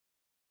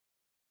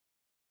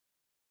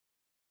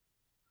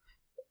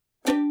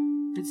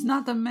It's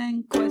not the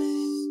main quest,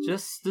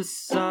 just the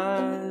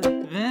side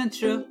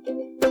adventure.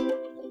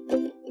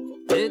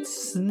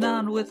 It's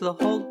not with the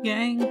whole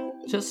gang,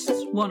 just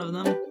one of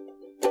them.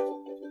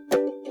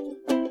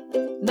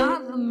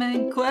 Not the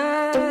main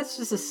quest,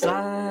 just a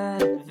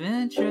side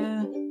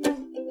adventure.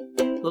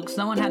 Looks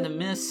no one had to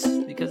miss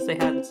because they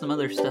had some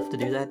other stuff to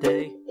do that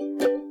day.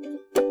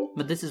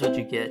 But this is what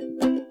you get.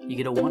 You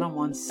get a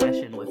one-on-one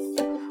session with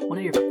one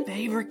of your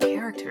favorite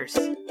characters.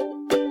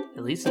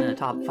 At least in the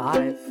top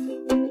 5.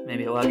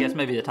 Maybe, well, I guess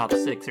maybe the top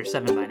 6 or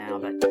 7 by now,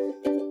 but...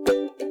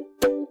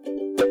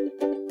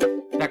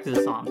 Back to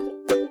the song.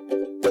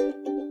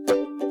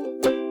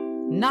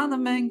 Not the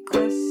main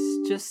quest,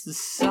 just the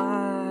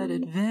side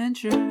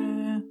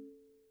adventure.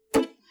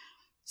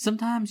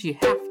 Sometimes you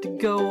have to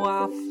go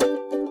off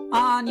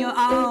on your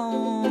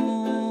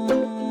own.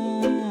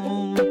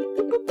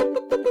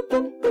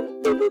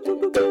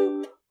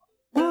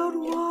 World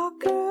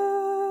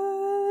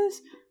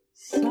Walkers,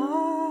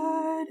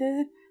 side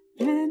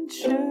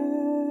adventure.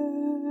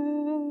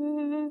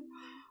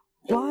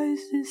 Why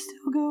is this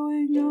still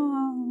going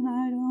on?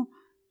 I don't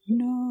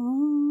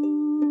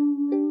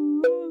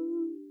know.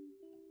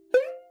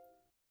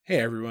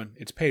 Hey everyone,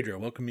 it's Pedro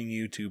welcoming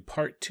you to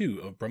part 2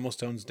 of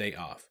Brummelstone's Day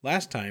Off.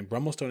 Last time,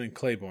 Brummelstone and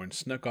Claiborne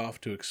snuck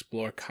off to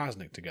explore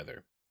Cosnic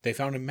together. They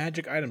found a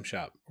magic item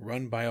shop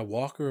run by a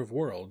Walker of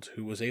Worlds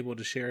who was able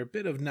to share a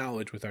bit of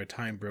knowledge with our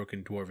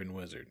time-broken dwarven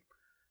wizard.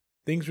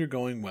 Things were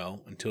going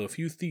well until a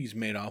few thieves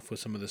made off with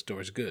some of the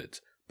store's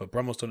goods, but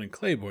Brummelstone and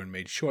Claiborne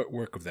made short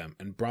work of them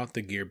and brought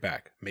the gear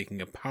back,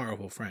 making a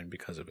powerful friend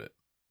because of it.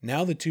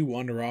 Now the two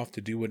wander off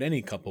to do what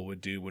any couple would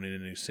do when in a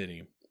new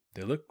city.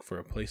 They look for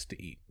a place to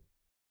eat.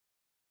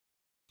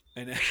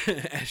 And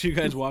as you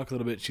guys walk a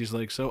little bit, she's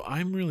like, so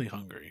I'm really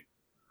hungry.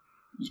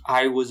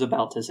 I was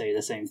about to say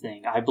the same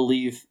thing. I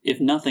believe,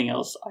 if nothing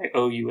else, I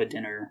owe you a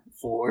dinner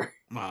for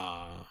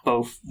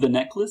both the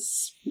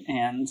necklace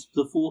and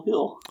the Fool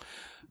Hill.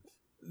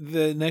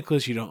 The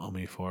necklace you don't owe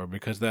me for,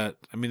 because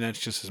that's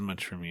just as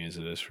much for me as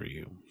it is for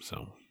you,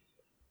 so.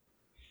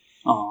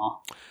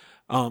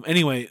 Aw.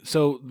 Anyway,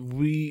 so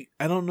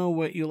I don't know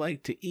what you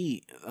like to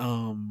eat.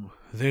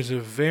 There's a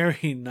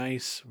very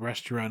nice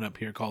restaurant up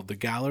here called The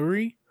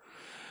Gallery.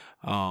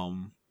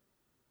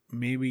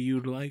 Maybe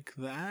you'd like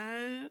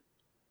that?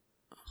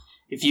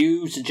 If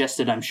you suggest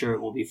it, I'm sure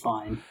it will be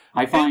fine.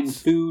 I find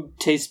food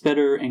tastes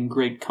better in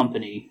great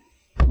company,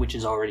 which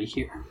is already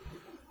here.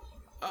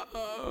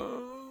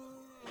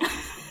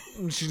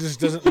 She just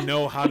doesn't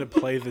know how to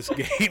play this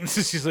game,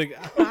 so she's like,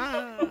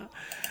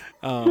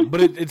 but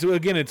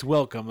it's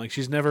welcome. Like,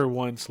 she's never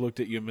once looked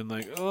at you and been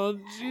like, oh,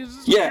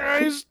 Jesus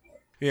Christ.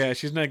 Yeah,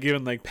 she's not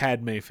giving, like,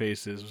 Padme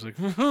faces. It's like,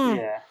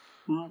 yeah.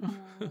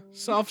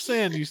 Soft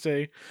sand, you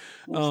say.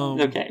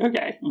 Okay.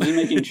 I'm just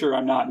making sure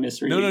I'm not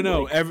misreading.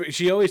 No.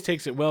 She always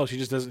takes it well. She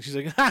just doesn't. She's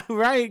like,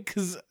 right,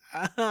 because...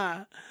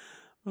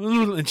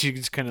 and she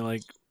just kind of,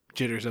 like,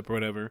 jitters up or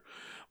whatever.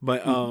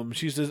 But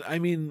she says,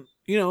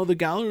 the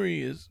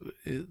gallery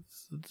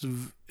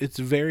it's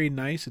very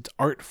nice. It's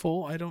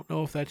artful. I don't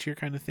know if that's your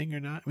kind of thing or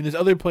not. I mean, there's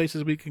other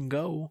places we can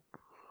go.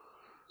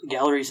 The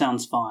gallery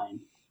sounds fine.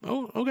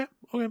 Oh, okay.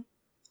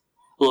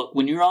 Look,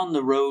 when you're on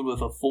the road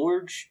with a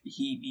forge,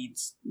 he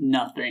eats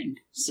nothing.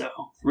 So,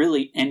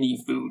 really,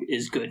 any food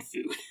is good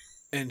food.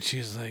 And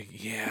she's like,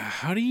 yeah,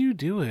 how do you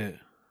do it?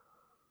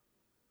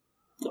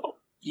 Oh,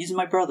 he's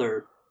my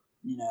brother,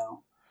 But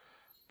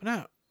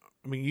not...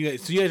 you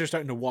guys are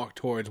starting to walk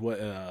towards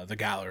the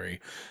gallery,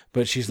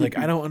 but she's like,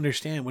 I don't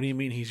understand. What do you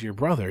mean he's your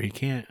brother? He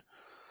can't.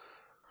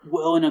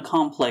 Well, in a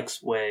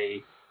complex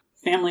way,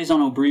 families on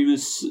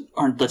Obrimus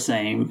aren't the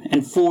same,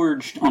 and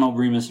forged on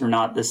Obrimus are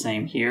not the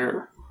same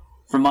here.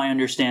 From my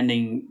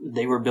understanding,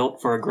 they were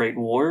built for a great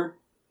war.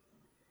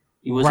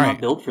 He was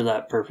not built for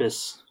that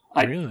purpose.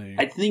 Really?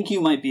 I think you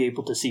might be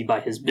able to see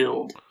by his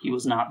build, he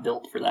was not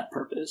built for that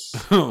purpose.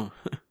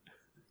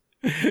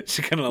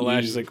 She kind of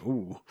laughs. She's like,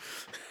 ooh.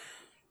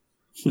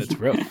 That's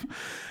rough.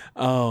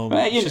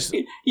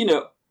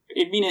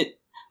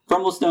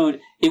 Brummelstone,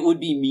 it would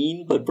be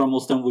mean, but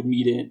Brummelstone would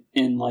mean it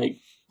in, like,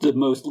 the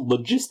most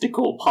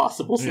logistical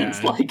possible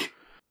sense. Yeah. Like,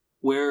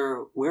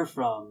 where we're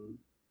from,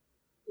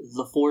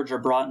 the Forge are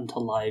brought into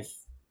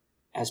life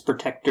as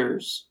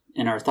protectors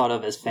and are thought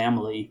of as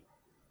family.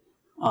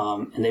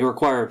 And they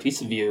require a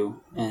piece of you.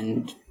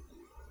 And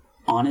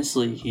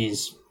honestly,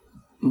 he's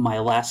my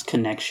last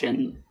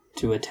connection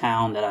to a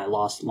town that I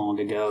lost long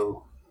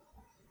ago.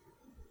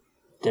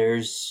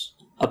 There's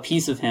a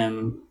piece of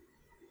him,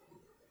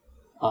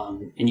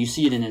 and you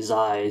see it in his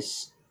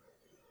eyes,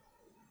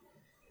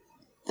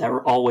 that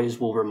always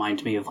will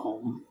remind me of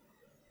home,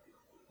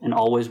 and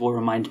always will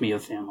remind me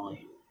of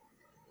family.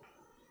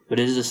 But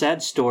it is a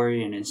sad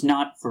story, and it's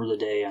not for the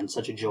day on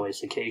such a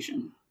joyous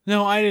occasion.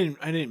 No, I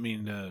didn't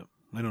mean to.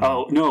 I don't know.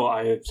 Oh no,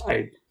 I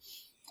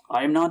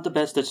am not the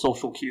best at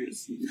social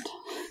cues.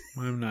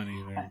 I'm not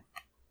either.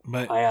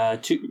 But I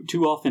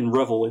too often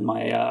revel in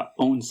my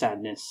own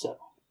sadness. So.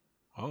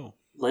 Oh.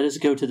 Let us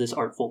go to this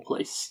artful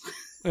place.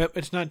 Yep,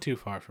 it's not too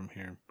far from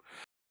here.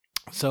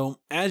 So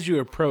as you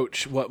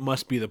approach what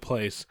must be the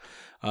place,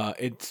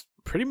 it's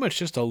pretty much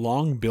just a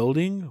long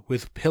building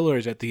with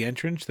pillars at the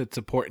entrance that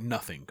support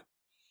nothing.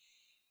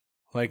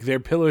 Like, there are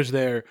pillars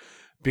there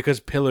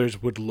because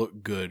pillars would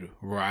look good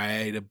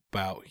right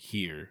about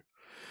here.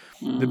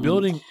 The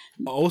building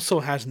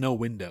also has no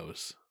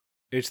windows.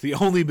 It's the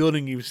only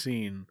building you've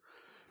seen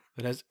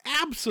that has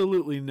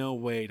absolutely no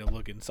way to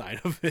look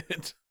inside of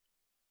it.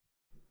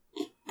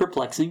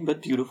 Perplexing,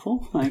 but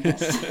beautiful, I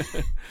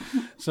guess.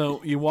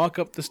 So you walk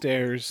up the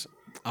stairs,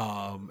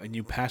 and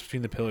you pass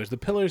between the pillars. The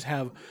pillars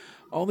have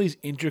all these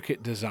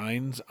intricate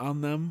designs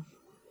on them,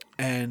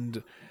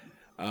 and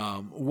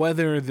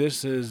whether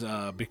this is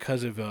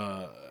because of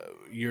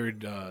your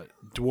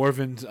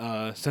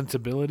dwarven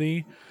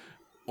sensibility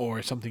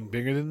or something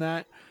bigger than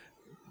that,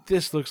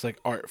 this looks like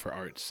art for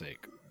art's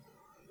sake.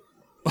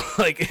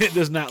 Like, it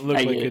does not look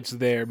like it's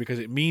there because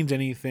it means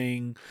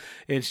anything.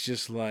 It's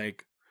just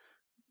like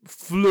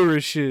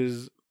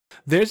flourishes.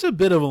 There's a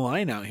bit of a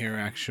line out here,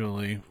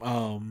 actually.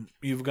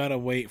 You've got to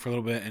wait for a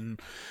little bit, and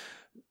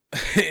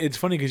it's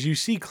funny because you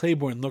see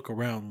Claiborne look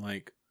around,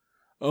 like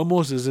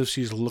almost as if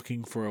she's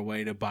looking for a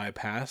way to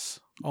bypass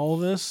all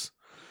this.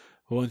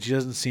 But when she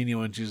doesn't see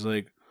anyone, she's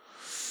like,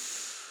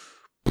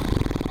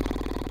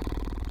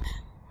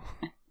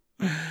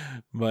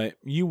 but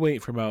you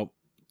wait for about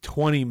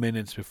 20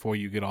 minutes before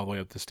you get all the way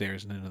up the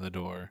stairs and into the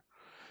door.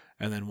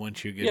 And then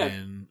once you get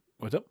in,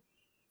 what's up?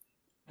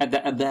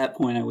 At that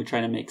point, I would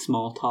try to make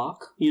small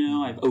talk. You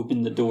know, I've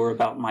opened the door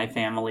about my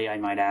family. I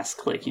might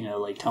ask, like, you know,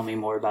 like, tell me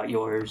more about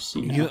yours.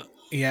 You know?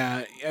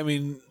 Yeah, I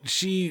mean,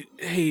 she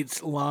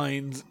hates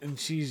lines, and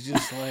she's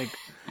just like,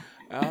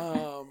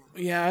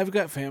 yeah, I've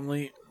got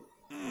family.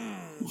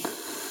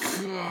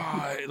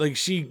 God. Like,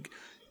 she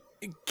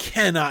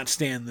cannot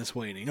stand this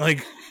waiting.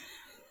 Like,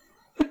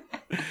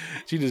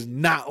 she does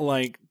not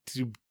like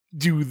to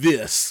do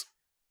this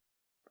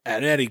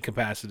at any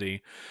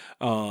capacity.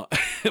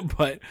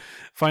 But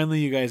finally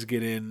you guys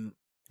get in,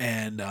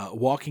 and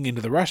walking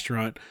into the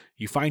restaurant,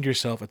 you find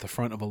yourself at the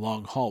front of a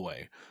long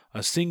hallway.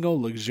 A single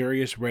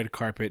luxurious red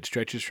carpet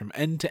stretches from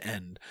end to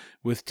end,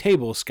 with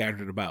tables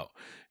scattered about.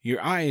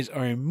 Your eyes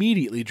are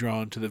immediately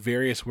drawn to the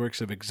various works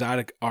of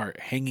exotic art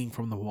hanging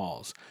from the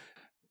walls.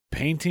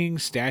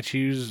 Paintings,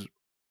 statues,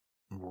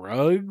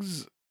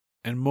 rugs,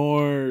 and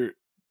more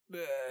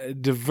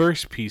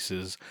diverse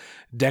pieces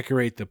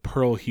decorate the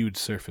pearl-hued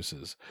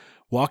surfaces.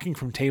 Walking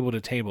from table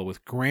to table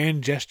with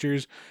grand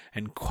gestures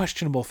and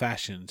questionable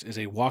fashions is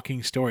a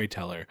walking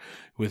storyteller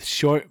with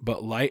short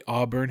but light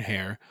auburn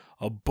hair,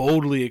 a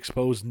boldly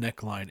exposed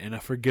neckline, and a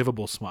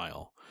forgivable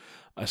smile.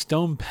 A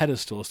stone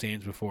pedestal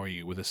stands before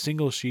you with a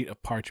single sheet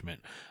of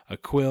parchment, a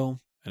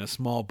quill, and a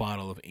small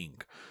bottle of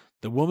ink.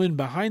 The woman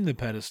behind the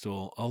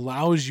pedestal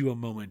allows you a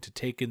moment to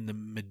take in the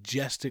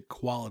majestic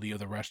quality of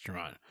the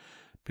restaurant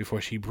before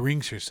she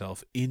brings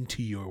herself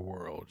into your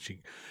world.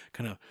 She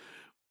kind of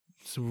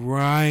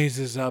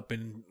rises up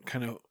and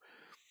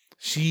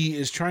she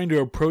is trying to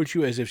approach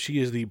you as if she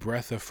is the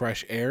breath of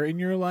fresh air in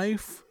your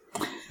life,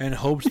 and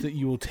hopes that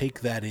you will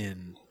take that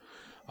in.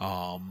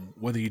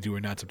 Whether you do or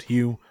not, it's up to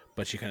you.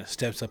 But she kind of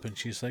steps up and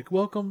she's like,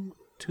 "Welcome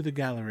to the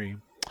gallery,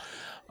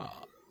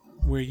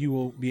 where you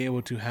will be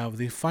able to have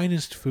the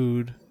finest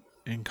food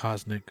in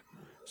Cosnic,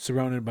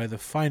 surrounded by the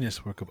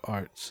finest work of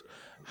arts.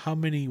 How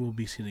many will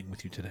be sitting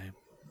with you today?"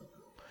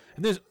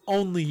 And there's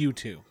only you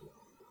two.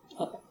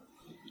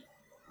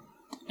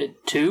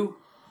 2?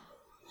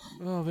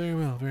 Oh, very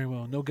well, very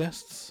well. No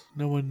guests?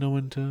 No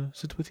one to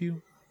sit with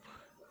you?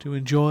 To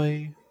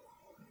enjoy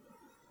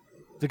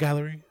the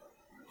gallery?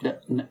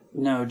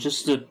 No,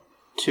 just the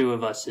 2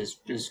 of us is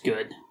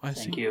good.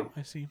 Thank you.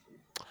 I see.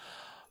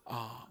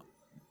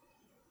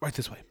 Right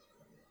this way.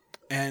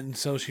 And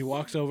so she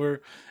walks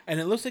over, and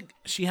it looks like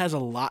she has a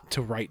lot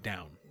to write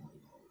down.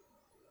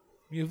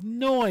 You have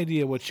no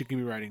idea what she could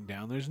be writing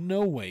down. There's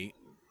no weight.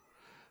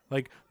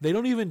 Like, they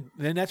don't even...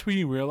 Then that's where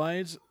you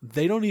realize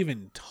they don't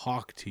even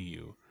talk to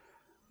you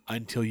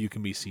until you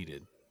can be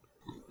seated.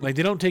 Like,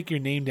 they don't take your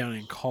name down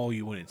and call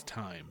you when it's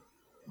time.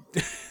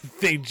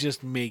 They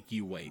just make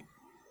you wait.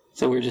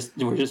 So we're just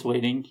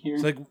waiting here?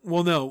 It's like,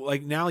 well, no.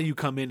 Like, now you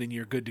come in and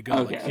you're good to go.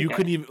 Okay, like, you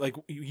couldn't even... Like,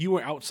 you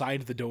were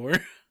outside the door.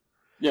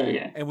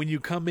 Yeah. And when you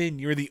come in,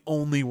 you're the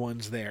only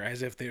ones there,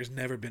 as if there's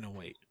never been a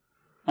wait.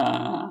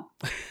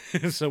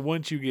 So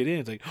once you get in,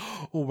 it's like,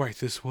 oh, right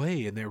this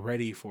way, and they're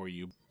ready for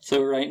you.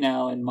 So right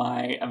now, in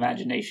my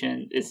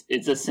imagination, it's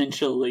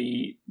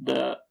essentially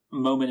the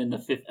moment in The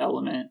Fifth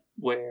Element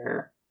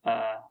where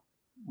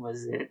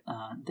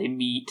they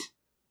meet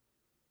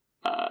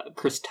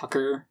Chris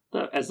Tucker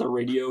as the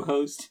radio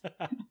host.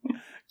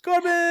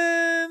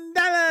 Corbin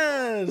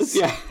Dallas!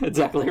 Yeah,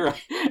 exactly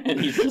right. And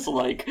he's just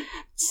like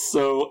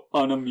so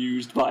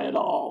unamused by it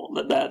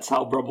all. That's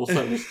how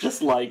Brumblestone is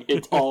just like,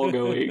 it's all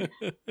going.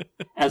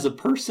 As a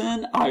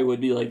person, I would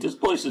be like, this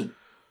place is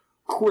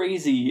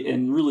crazy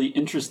and really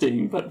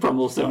interesting, but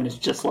Brumblestone is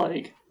just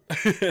like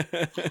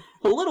a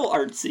little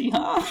artsy,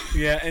 huh?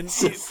 Yeah, and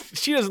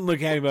she doesn't look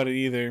happy about it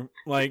either.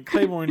 Like,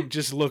 Claiborne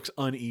just looks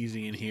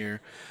uneasy in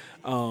here.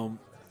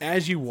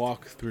 as you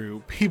walk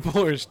through,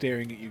 people are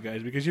staring at you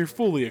guys because you're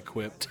fully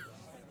equipped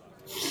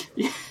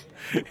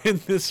in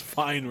this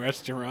fine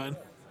restaurant.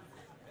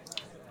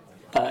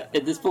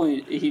 At this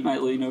point, he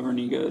might lean over and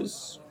he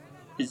goes,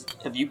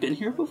 "Have you been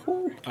here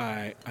before?"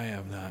 I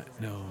have not.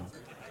 No.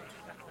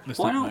 That's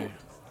Why not don't my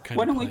kind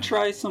Why of don't we plan.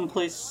 try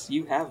someplace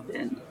you have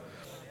been?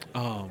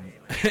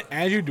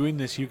 As you're doing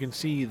this, you can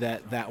see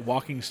that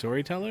walking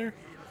storyteller,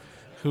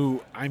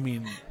 who, I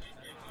mean,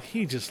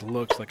 he just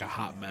looks like a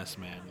hot mess,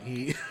 man.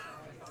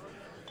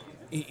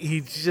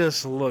 He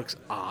just looks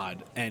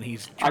odd, and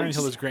he's trying to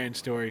tell this grand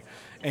story,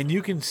 and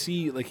you can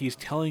see, like, he's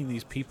telling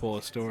these people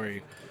a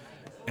story,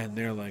 and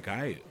they're like,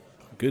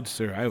 good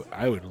sir,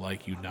 I would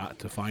like you not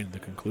to find the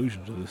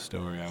conclusions of this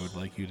story. I would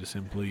like you to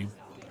simply,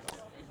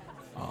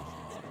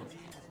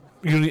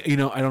 you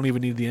know, I don't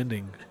even need the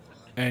ending.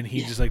 And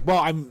he's just like, well,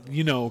 I'm,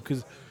 you know,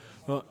 because,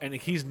 well, and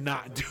he's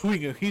not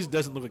doing it. He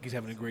doesn't look like he's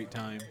having a great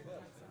time.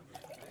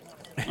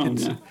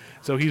 And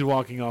so he's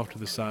walking off to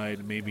the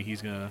side. Maybe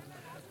he's gonna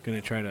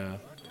try to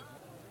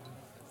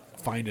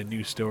find a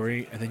new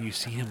story. And then you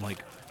see him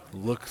like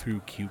look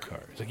through cue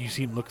cards. Like you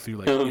see him look through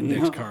like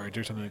index cards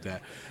or something like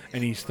that.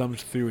 And he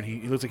thumbs through, and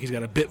he looks like he's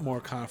got a bit more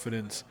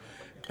confidence.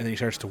 And then he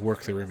starts to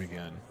work the room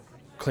again.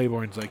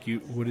 Claiborne's like,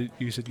 you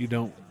said you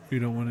don't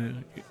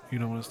want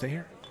to stay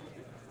here?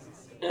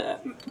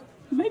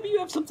 Maybe you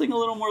have something a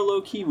little more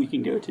low key we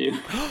can go to.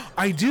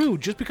 I do,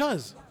 just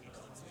because.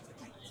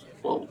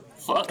 Well,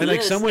 fuck. And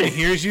like someone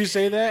hears you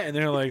say that, and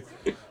they're like,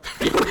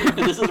 and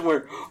this is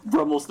where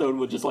Brummelstone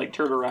would just like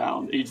turn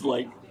around. He's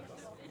like,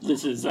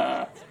 "This is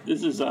I'm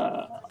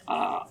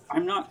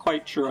not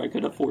quite sure I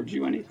could afford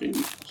you anything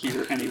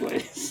here,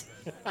 anyways."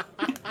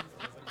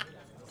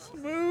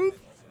 Smooth.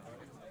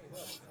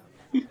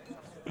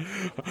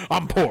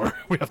 I'm poor.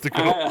 We have to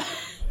go.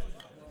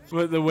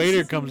 But the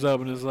waiter comes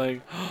up and is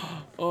like,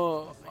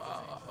 "Oh,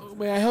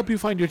 may I help you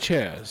find your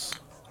chairs?"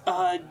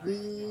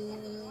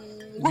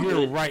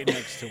 You're right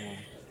next to him.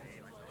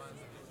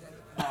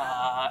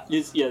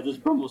 This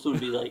Brummelstone would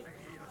be like,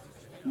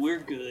 "We're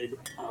good.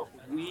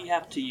 We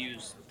have to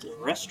use the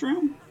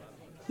restroom."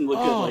 Look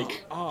at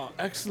like,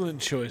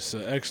 excellent choice,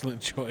 sir.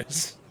 Excellent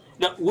choice.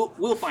 No,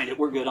 we'll find it.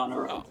 We're good on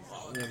our own.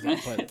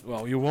 But,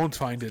 well, you won't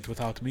find it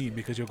without me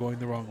because you're going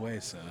the wrong way,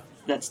 sir.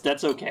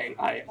 That's okay.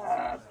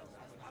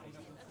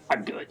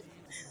 I'm good.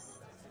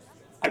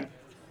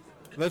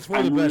 That's one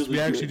of the best. Really We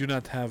actually good. do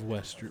not have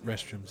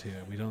restrooms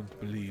here. We don't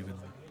believe in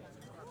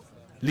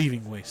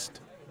leaving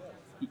waste.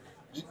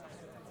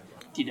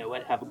 You know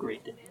what? Have a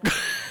great day.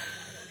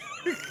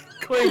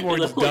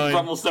 Claiborne's done.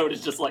 Brummelstone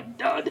is just like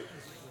done.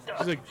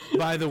 She's like,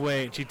 by the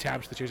way, and she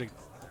taps the chair. She's like,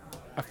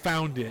 I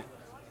found it,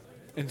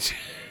 and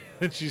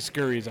she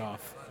scurries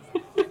off.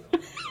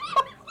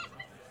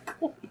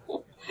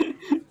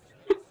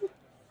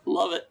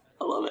 Love it.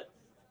 I love it.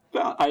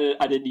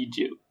 I didn't need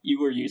you.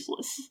 You were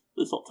useless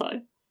this whole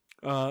time.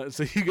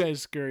 So you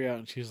guys scurry out,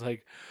 and she's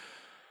like,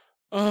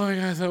 "Oh my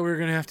god, I thought we were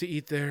gonna have to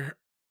eat there.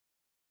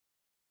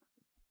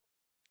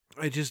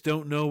 I just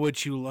don't know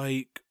what you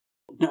like."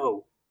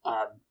 No,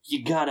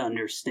 you gotta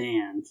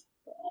understand.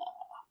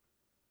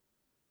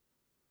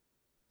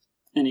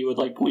 And he would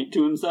like point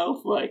to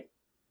himself, like,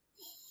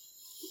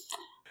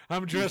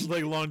 I'm dressed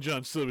like Long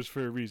John Silver's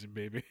for a reason,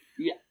 baby.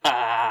 Yeah,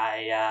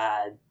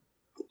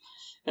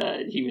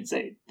 he would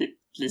say,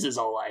 "This is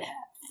all I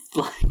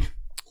have."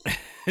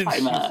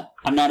 Like,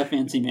 I'm not a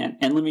fancy man,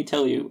 and let me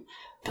tell you,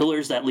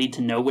 pillars that lead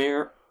to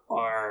nowhere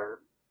are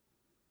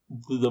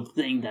the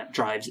thing that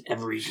drives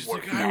every She's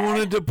work like, mad. I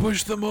wanted to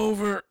push them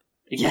over.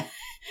 Yeah.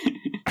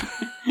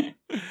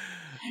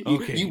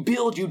 Okay. You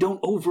build, you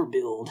don't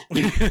overbuild.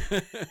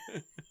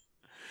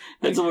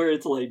 That's where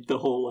it's like the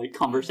whole like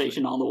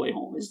conversation on the way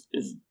home is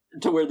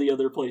to where the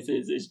other place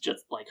is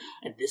just like,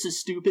 and this is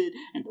stupid,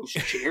 and those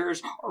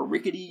chairs are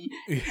rickety.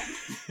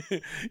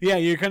 Yeah,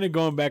 you're kind of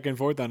going back and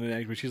forth on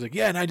it, but she's like,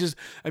 yeah, and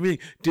I mean,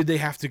 did they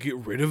have to get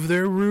rid of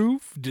their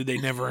roof? Did they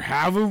never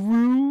have a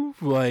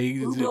roof? Like,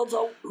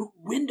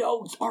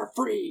 Windows are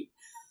free.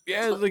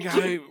 Yeah,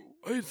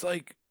 it's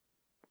like,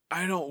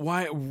 I don't,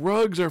 why,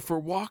 rugs are for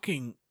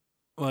walking,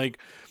 like,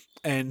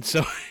 and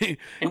so,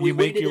 and we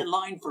waited in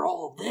line for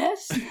all of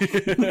this?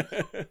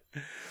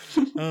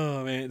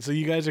 Oh man, so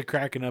you guys are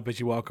cracking up as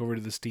you walk over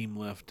to the steam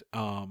lift,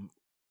 and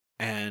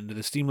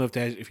the steam lift,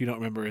 if you don't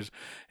remember,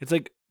 it's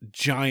like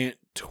giant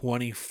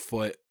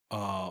 20-foot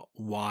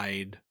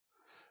wide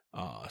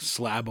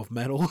slab of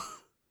metal.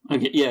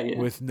 Okay, yeah.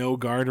 With no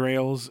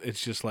guardrails.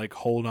 It's just like,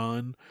 hold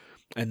on.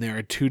 And there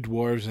are two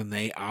dwarves, and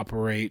they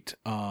operate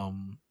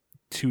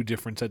two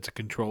different sets of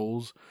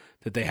controls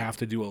that they have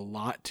to do a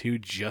lot to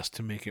just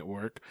to make it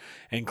work.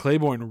 And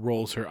Claiborne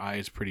rolls her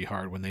eyes pretty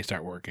hard when they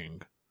start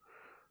working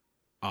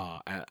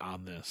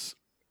on this.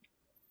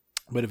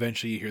 But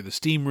eventually you hear the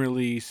steam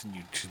release, and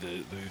you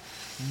the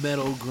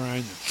metal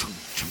grind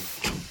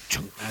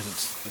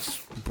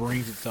as it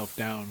brings itself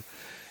down.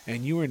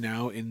 And you are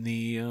now in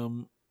the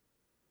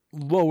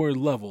lower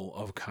level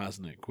of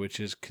Cosnic, which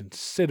is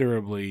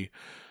considerably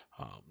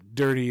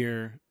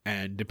dirtier,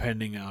 and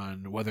depending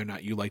on whether or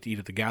not you like to eat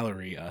at the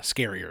gallery,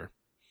 scarier.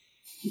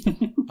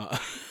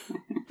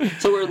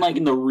 So we're like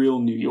in the real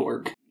New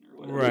York.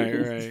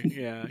 Right.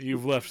 Yeah,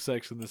 you've left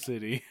Sex in the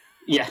City.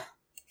 Yeah.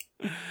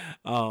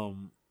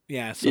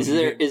 Yeah. So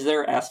is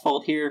there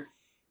asphalt here?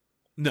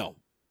 No.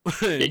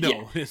 No.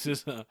 Yeah. It's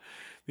just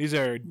these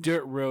are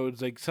dirt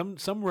roads. Like some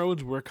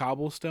roads were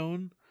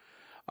cobblestone,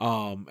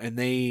 and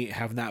they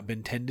have not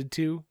been tended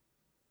to.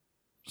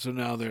 So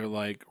now they're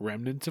like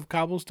remnants of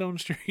cobblestone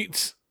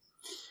streets.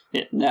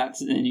 Yeah,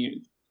 that's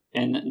when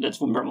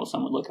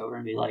Brummelstone would look over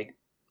and be like,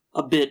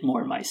 a bit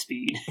more my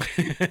speed.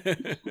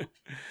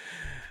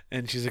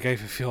 And she's like, I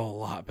feel a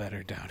lot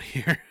better down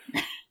here.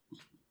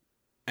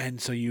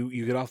 And so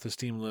you get off the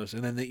steam lifts,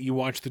 and then you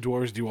watch the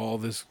dwarves do all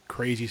this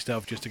crazy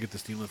stuff just to get the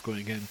steam lift going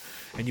again.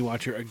 And you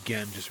watch her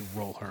again just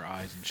roll her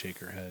eyes and shake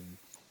her head.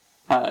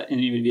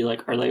 And you would be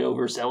like, are they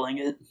overselling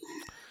it?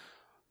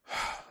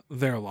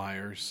 They're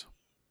liars.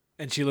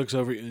 And she looks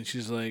over and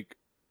she's like,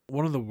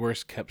 one of the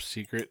worst kept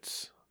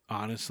secrets,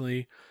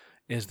 honestly,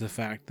 is the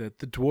fact that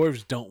the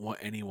dwarves don't want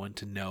anyone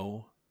to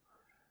know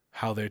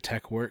how their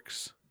tech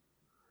works.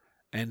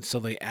 And so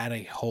they add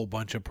a whole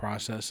bunch of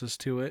processes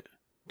to it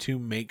to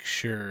make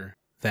sure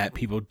that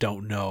people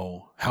don't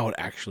know how it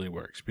actually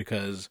works,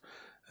 because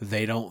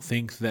they don't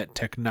think that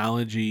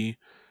technology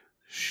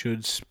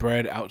should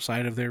spread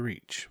outside of their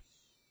reach.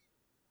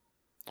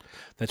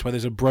 That's why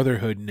there's a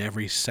brotherhood in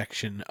every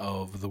section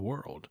of the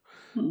world.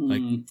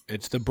 Like,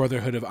 it's the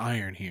Brotherhood of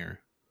Iron here.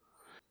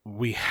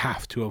 We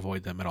have to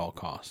avoid them at all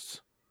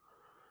costs.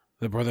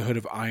 The Brotherhood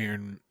of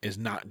Iron is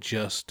not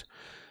just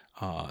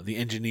the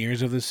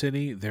engineers of the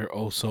city, they're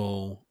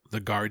also the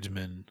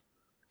guardsmen,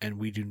 and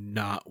we do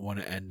not want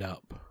to end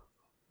up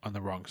on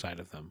the wrong side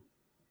of them.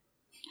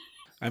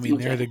 I mean,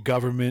 they're the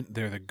government,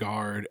 they're the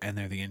guard, and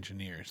they're the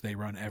engineers. They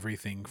run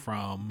everything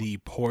from the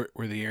port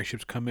where the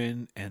airships come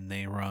in, and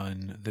they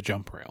run the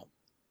jump rail.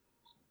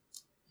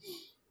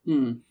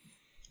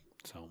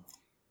 So,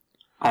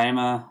 I'm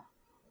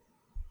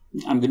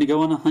gonna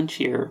go on a hunch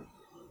here.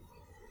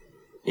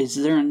 Is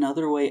there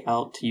another way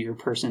out to your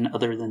person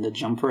other than the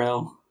jump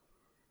rail?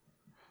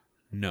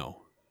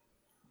 No.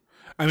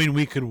 I mean,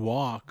 we could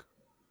walk.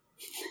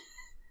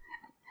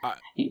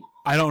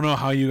 I don't know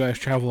how you guys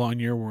travel on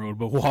your world,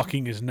 but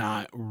walking is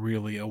not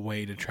really a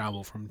way to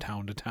travel from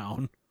town to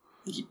town.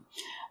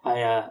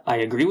 I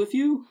agree with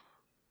you,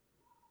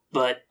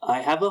 but I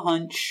have a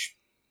hunch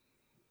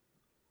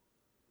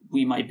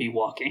we might be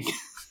walking.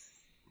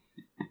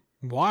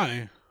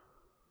 Why?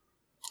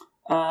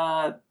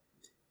 Yeah.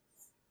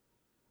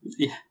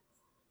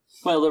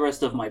 Well, the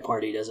rest of my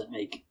party doesn't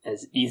make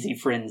as easy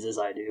friends as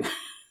I do.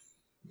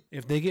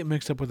 If they get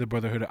mixed up with the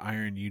Brotherhood of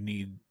Iron, you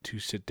need to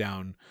sit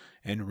down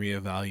and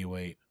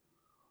reevaluate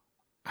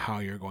how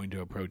you're going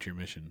to approach your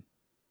mission.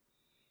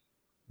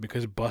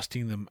 Because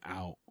busting them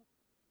out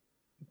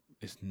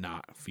is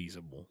not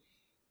feasible.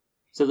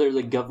 So they're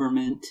the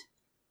government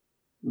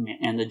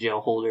and the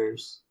jail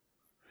holders.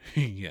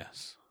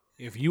 Yes.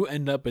 If you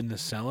end up in the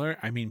cellar,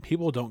 I mean,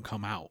 people don't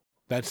come out.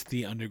 That's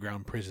the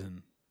underground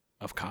prison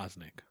of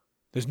Cosnic.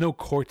 There's no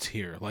courts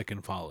here like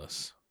in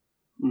Fallis.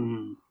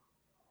 Mm.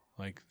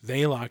 Like,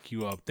 they lock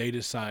you up. They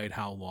decide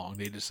how long.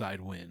 They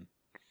decide when.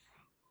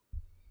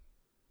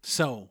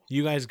 So,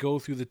 you guys go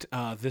through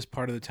this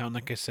part of the town.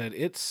 Like I said,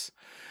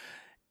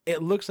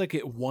 it looks like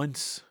it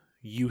once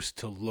used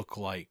to look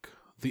like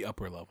the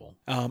upper level.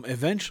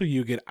 Eventually,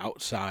 you get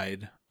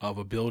outside of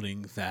a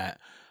building that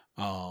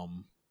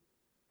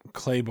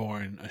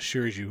Claiborne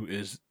assures you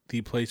is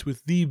the place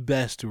with the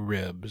best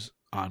ribs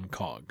on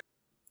Cog.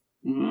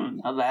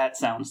 Now that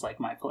sounds like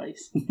my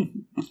place.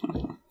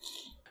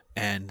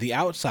 And the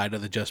outside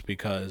of the Just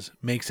Because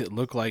makes it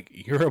look like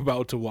you're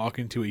about to walk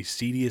into a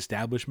seedy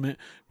establishment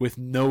with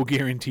no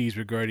guarantees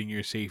regarding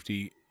your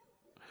safety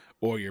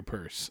or your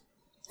purse.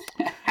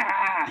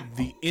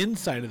 The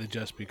inside of the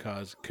Just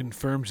Because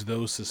confirms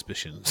those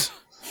suspicions.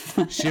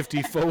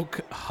 Shifty folk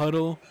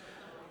huddle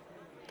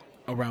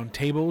around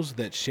tables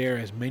that share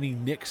as many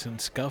nicks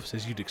and scuffs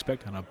as you'd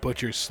expect on a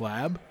butcher's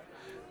slab.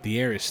 The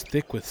air is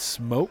thick with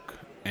smoke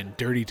and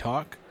dirty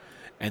talk,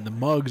 and the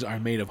mugs are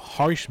made of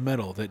harsh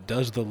metal that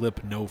does the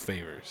lip no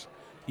favors.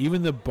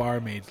 Even the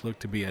barmaids look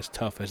to be as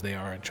tough as they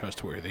are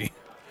untrustworthy.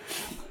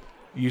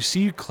 You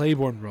see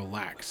Claiborne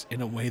relax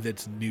in a way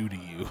that's new to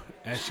you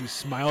as she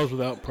smiles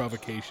without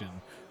provocation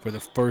for the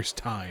first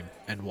time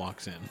and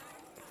walks in.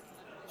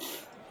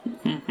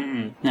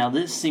 Now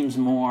this seems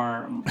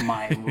more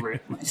my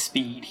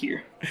speed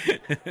here.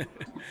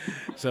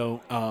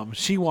 So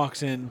she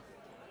walks in.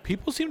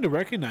 People seem to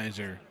recognize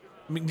her.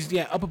 I mean,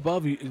 yeah, up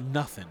above you,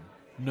 nothing.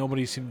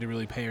 Nobody seemed to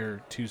really pay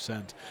her 2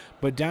 cents.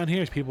 But down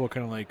here, people are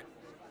kind of like,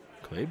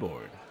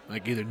 Claiborne.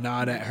 Like, either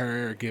nod at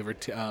her or give her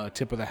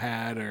tip of the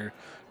hat or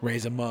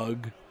raise a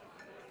mug.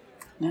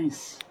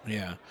 Nice.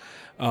 Yeah.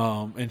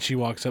 And she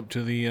walks up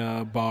to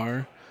the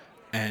bar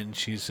and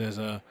she says,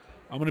 I'm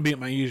going to be at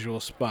my usual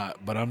spot,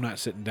 but I'm not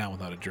sitting down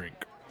without a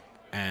drink.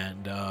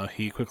 And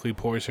he quickly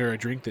pours her a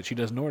drink that she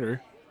doesn't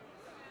order.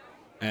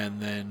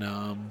 And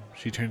then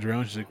she turns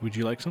around and she's like, would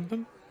you like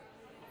something?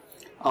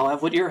 I'll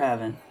have what you're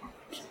having.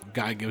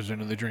 Guy gives her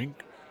another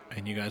drink.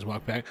 And you guys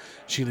walk back.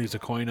 She leaves a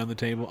coin on the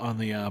table, on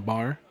the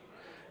bar.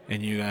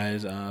 And you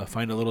guys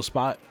find a little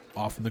spot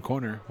off in the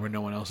corner where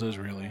no one else is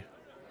really.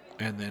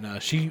 And then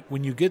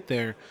when you get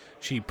there,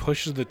 she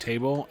pushes the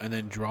table and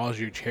then draws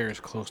your chairs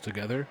close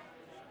together.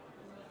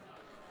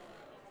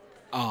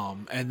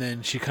 And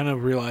then she kind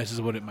of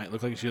realizes what it might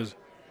look like. She goes,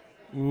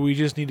 "We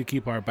just need to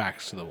keep our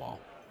backs to the wall."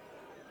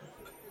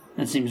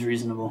 That seems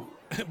reasonable.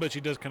 But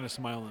she does kind of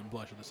smile and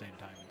blush at the same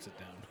time and sit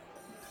down.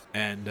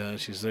 And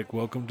she's like,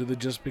 "Welcome to the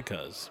Just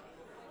Because."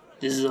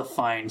 This is a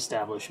fine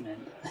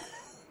establishment.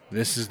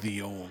 This is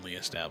the only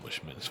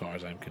establishment as far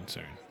as I'm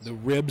concerned. The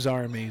ribs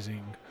are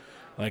amazing.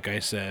 Like I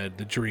said,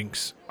 the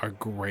drinks are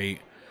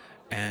great.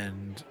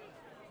 And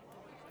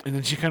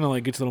then she kind of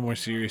like gets a little more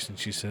serious and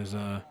she says,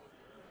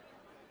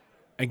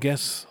 I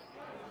guess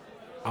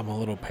I'm a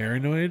little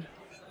paranoid.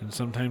 And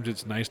sometimes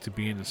it's nice to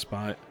be in a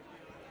spot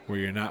where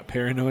you're not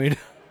paranoid.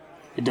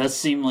 It does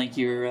seem like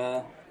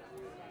you're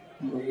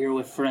here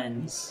with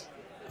friends.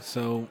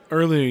 So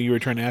earlier you were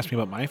trying to ask me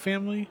about my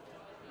family.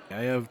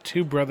 I have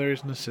 2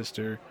 brothers and a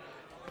sister,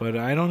 but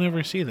I don't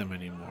ever see them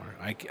anymore.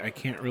 I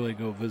can't really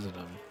go visit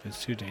them.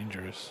 It's too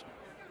dangerous.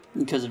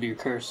 Because of your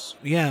curse.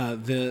 Yeah,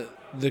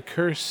 the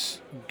curse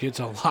gets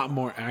a lot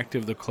more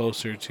active the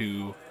closer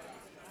to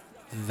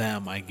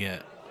them I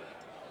get.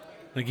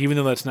 Like, even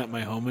though that's not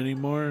my home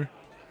anymore,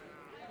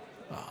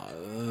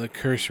 the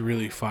curse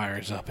really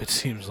fires up, it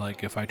seems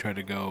like, if I try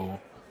to go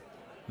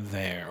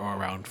there or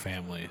around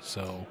family.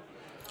 So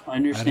I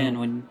understand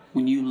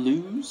when you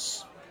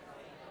lose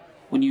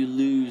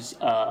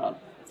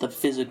the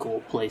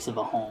physical place of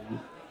a home,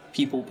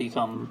 people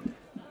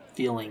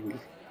feel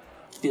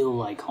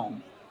like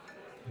home.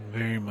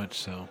 Very much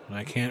so.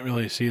 I can't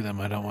really see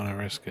them. I don't want to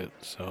risk it.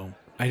 So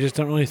I just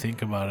don't really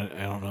think about it.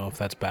 I don't know if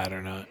that's bad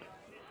or not.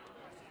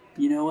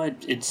 You know what?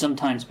 It's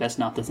sometimes best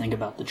not to think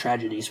about the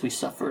tragedies we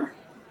suffer.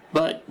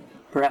 But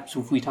perhaps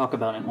if we talk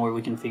about it more,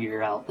 we can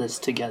figure out this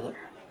together.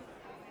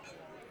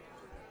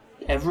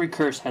 Every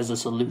curse has a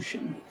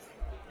solution,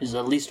 is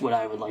at least what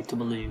I would like to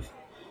believe.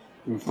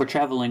 If we're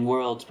traveling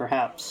worlds,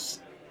 perhaps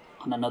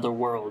on another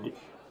world,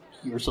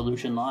 your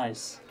solution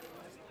lies.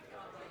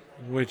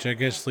 Which I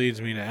guess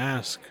leads me to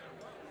ask,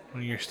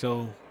 when you're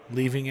still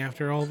leaving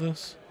after all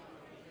this?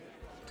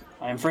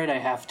 I'm afraid I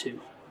have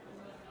to.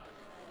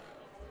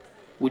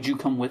 Would you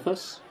come with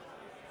us?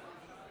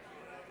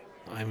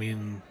 I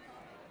mean,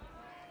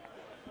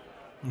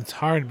 it's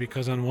hard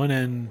because on one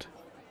end,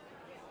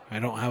 I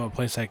don't have a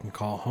place I can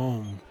call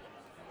home.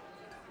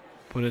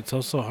 But it's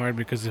also hard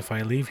because if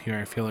I leave here,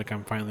 I feel like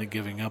I'm finally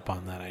giving up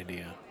on that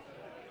idea.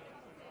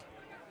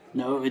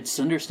 No, it's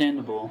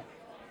understandable.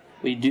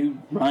 We do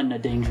run a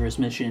dangerous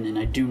mission, and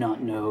I do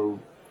not know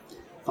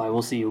if I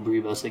will see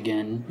Obrivas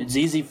again. It's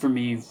easy for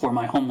me, for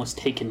my home was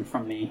taken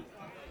from me.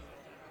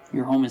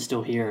 Your home is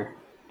still here.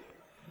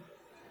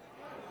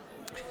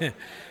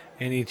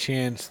 Any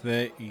chance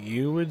that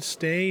you would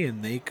stay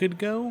and they could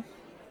go?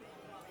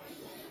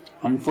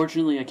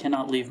 Unfortunately, I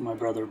cannot leave my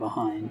brother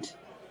behind.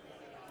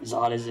 As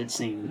odd as it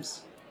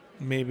seems.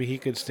 Maybe he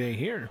could stay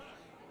here.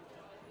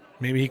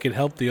 Maybe he could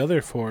help the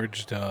other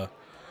Forged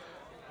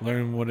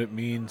learn what it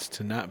means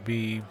to not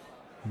be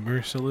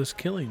merciless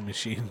killing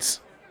machines.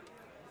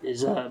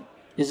 Is a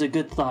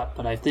good thought,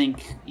 but I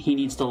think he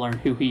needs to learn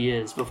who he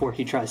is before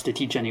he tries to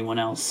teach anyone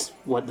else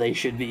what they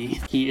should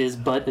be. He is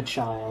but a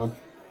child.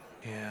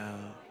 Yeah.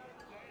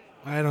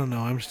 I don't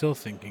know. I'm still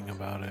thinking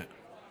about it.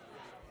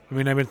 I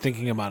mean, I've been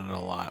thinking about it a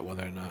lot,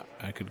 whether or not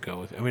I could go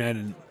with it. I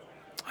mean,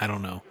 I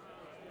don't know.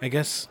 I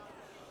guess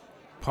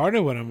part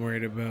of what I'm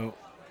worried about,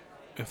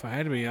 if I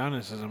had to be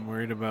honest, is I'm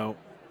worried about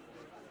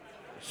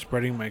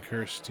spreading my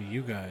curse to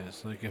you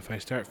guys. Like, if I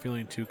start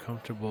feeling too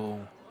comfortable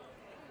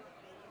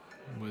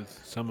with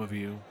some of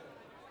you,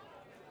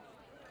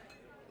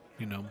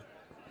 you know,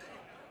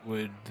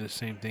 would the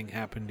same thing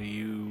happen to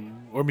you,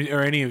 or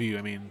any of you,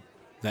 I mean,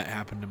 that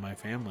happened to my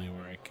family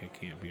where I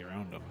can't be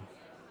around them?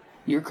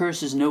 Your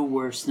curse is no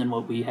worse than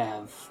what we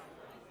have.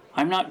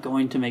 I'm not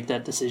going to make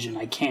that decision.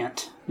 I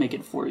can't make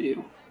it for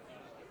you.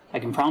 I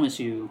can promise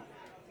you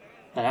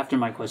that after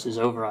my quest is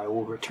over, I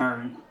will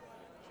return.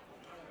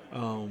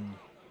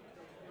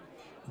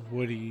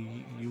 What do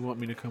you want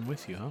me to come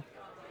with you, huh?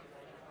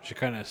 She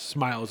kind of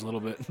smiles a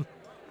little bit.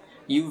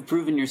 You've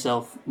proven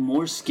yourself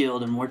more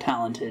skilled and more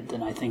talented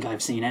than I think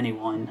I've seen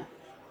anyone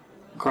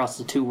across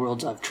the 2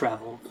 worlds I've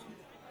traveled.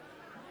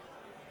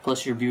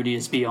 Plus, your beauty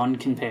is beyond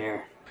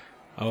compare.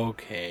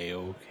 Okay.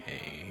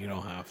 You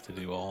don't have to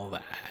do all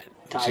that.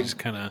 She's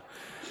kind of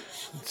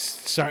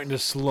starting to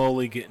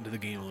slowly get into the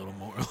game a little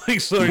more. Like,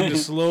 starting to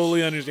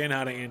slowly understand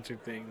how to answer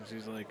things.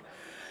 She's like,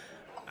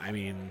 I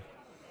mean,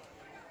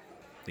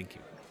 thank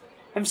you.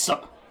 I'm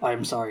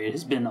sorry, it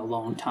has been a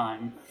long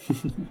time.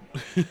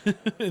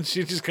 And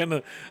she just kind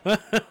of,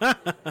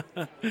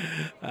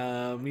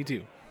 me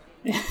too.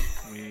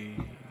 Me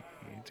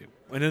too.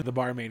 And then the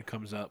barmaid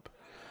comes up,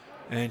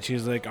 and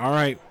she's like, all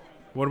right,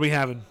 what are we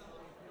having?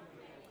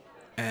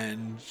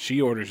 And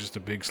she orders just a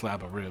big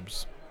slab of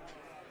ribs.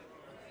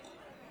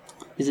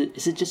 Is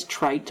it just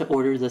trite to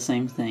order the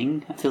same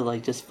thing? I feel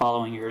like just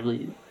following your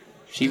lead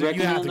She you have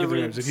recommended to the get the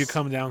ribs. ribs. If you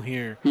come down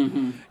here,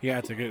 Mm-hmm. you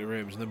have to get the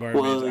ribs. And the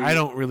barmaid, Well, I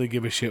don't really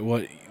give a shit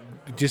what.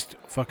 Just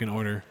fucking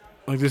order.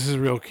 Like, this is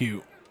real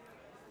cute.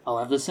 I'll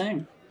have the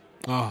same.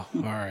 Oh,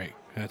 all right.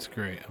 That's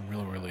great. I'm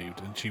real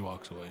relieved. And she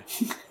walks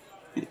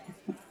away.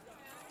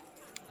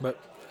 But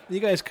you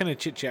guys kind of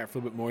chit-chat for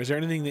a little bit more. Is there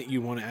anything that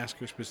you want to ask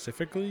her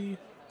specifically?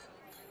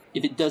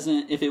 If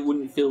it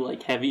wouldn't feel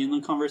like heavy in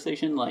the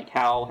conversation, like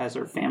how has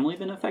her family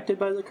been affected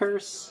by the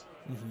curse?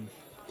 Mm-hmm.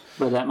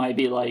 But that might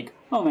be like,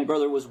 oh, my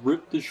brother was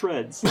ripped to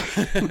shreds.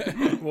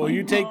 Well,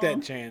 you take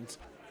that chance.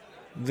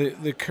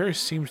 The curse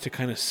seems to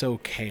kind of sow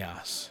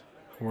chaos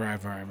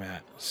wherever I'm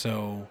at.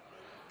 So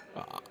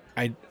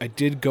I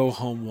did go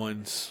home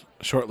once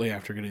shortly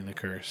after getting the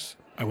curse.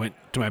 I went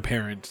to my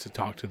parents to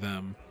talk to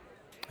them,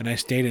 and I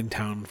stayed in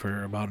town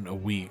for about a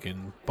week.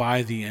 And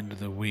by the end of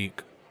the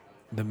week,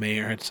 the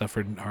mayor had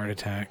suffered a heart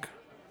attack,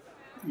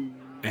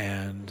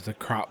 and the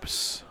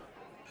crops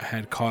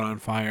had caught on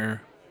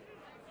fire.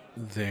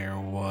 There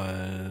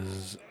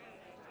was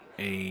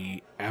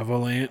a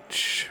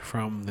avalanche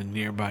from the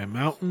nearby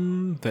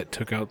mountain that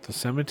took out the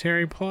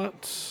cemetery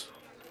plots,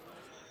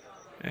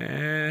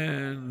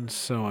 and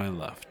so I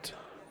left.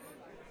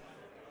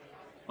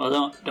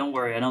 Well, don't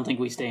worry. I don't think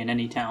we stay in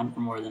any town for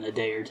more than a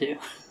day or two.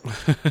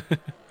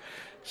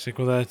 She's like,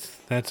 well,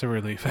 that's a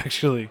relief,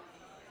 actually.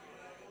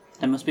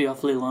 That must be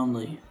awfully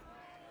lonely.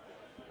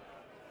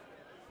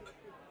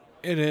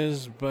 It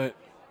is, but...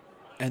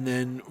 And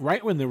then,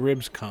 right when the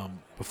ribs come,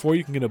 before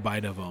you can get a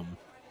bite of them,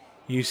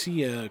 you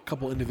see a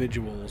couple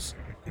individuals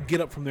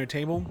get up from their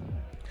table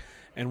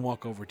and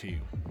walk over to you.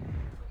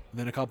 And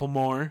then a couple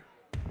more.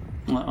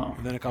 Uh-oh.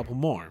 And then a couple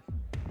more.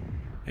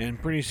 And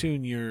pretty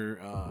soon you're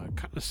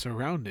kind of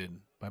surrounded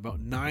by about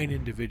 9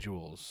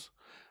 individuals.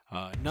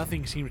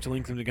 Nothing seems to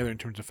link them together in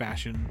terms of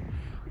fashion.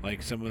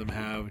 Like, some of them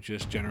have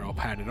just general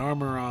padded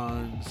armor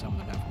on, some of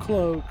them have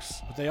cloaks,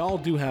 but they all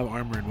do have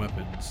armor and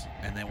weapons.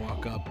 And they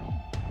walk up,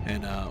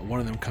 and one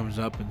of them comes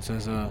up and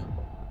says, so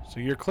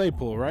you're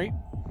Claypool, right?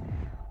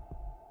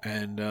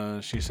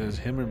 And she says,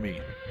 him or me?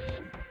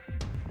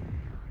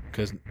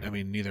 Because, I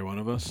mean, neither one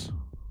of us.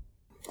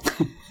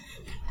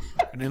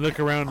 And they look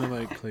around and they're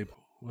like, Claypool,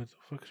 what the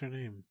fuck's her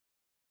name?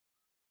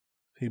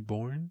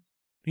 Clayborn?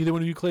 Neither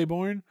one of you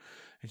Clayborn?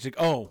 And she's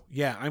like, oh,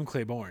 yeah, I'm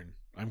Clayborn.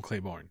 I'm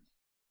Clayborn.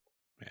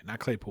 Yeah, not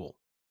Claypool.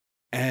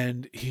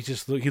 And he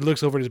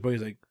looks over at his buddy.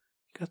 He's like,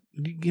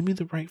 give me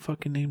the right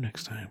fucking name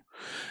next time.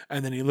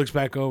 And then he looks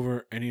back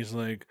over and he's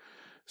like,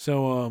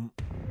 so,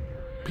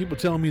 people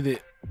tell me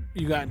that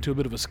you got into a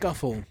bit of a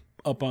scuffle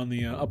up on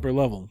the upper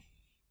level.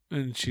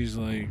 And she's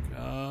like,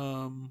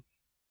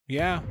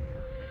 yeah,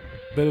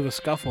 bit of a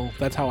scuffle.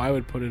 That's how I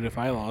would put it if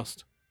I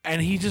lost. And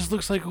he just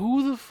looks like,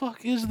 who the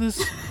fuck is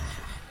this?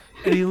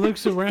 And he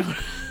looks around.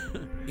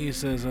 He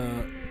says,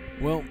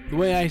 well, the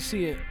way I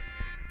see it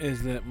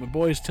is that my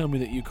boys tell me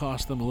that you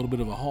cost them a little bit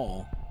of a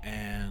haul.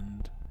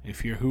 And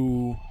if you're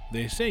who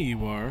they say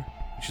you are,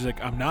 she's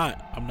like, I'm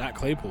not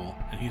Claypool.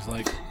 And he's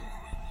like,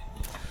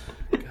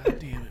 God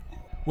damn it.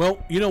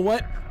 Well, you know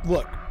what?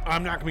 Look,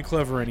 I'm not going to be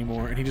clever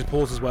anymore. And he just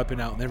pulls his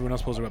weapon out, and everyone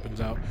else pulls their weapons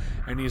out.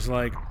 And he's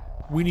like,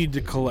 we need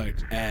to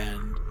collect.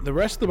 And the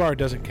rest of the bar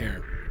doesn't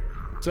care.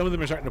 Some of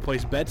them are starting to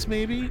place bets,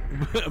 maybe.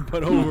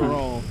 But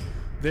overall,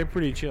 they're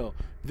pretty chill.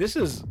 This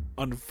is,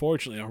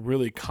 unfortunately, a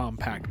really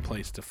compact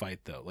place to fight,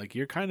 though. Like,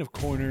 you're kind of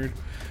cornered.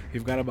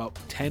 You've got about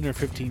 10 or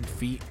 15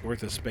 feet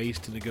worth of space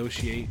to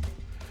negotiate.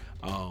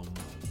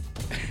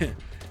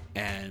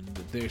 And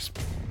there's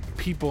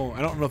people,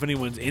 I don't know if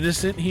anyone's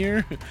innocent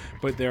here,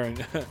 but there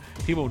are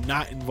people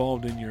not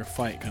involved in your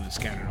fight kind of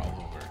scattered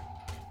all over.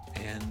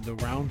 And the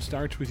round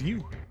starts with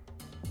you.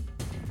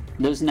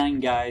 Those 9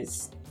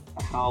 guys,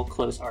 how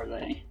close are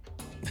they?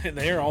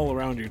 They're all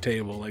around your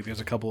table. Like,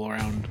 there's a couple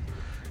around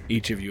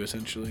each of you,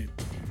 essentially.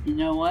 You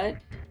know what?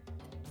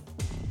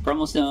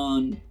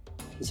 Brummelstone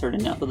has heard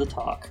enough of the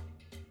talk.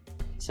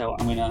 So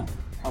I'm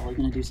probably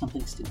gonna do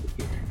something stupid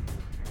here.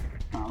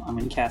 I'm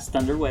gonna cast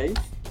Thunder Wave.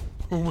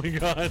 Oh my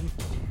god.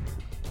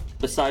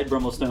 Beside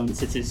Brummelstone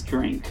sits his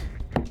drink,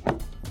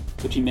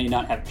 which he may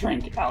not have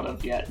drank out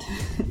of yet.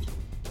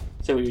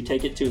 So he would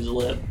take it to his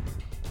lip,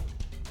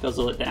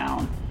 guzzle it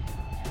down,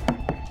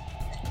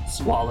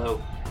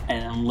 swallow,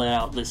 and then let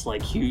out this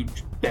like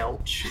huge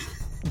belch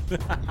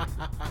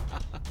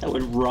that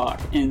would rock.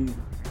 And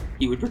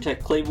he would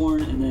protect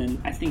Clayborn, and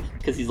then I think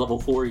because he's level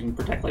 4, he can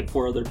protect like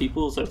 4 other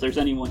people. So if there's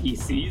anyone he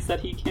sees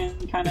that he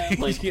can kind of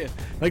like, yeah,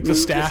 like the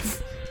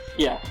staff.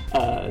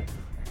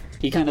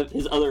 He kind of,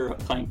 his other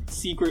like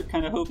secret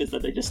kind of hope is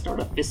that they just start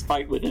a fist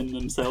fight within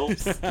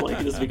themselves. Like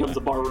this becomes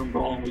a barroom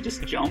brawl and we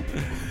just jump.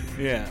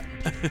 Yeah.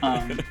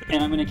 And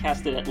I'm gonna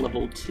cast it at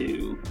level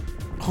 2.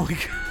 Oh my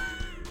god.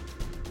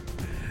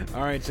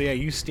 Alright, so yeah,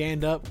 you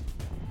stand up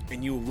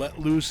and you let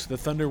loose the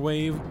thunder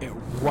wave. It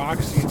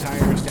rocks the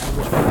entire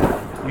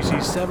establishment. You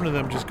see 7 of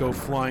them just go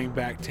flying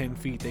back 10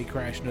 feet. They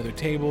crash into other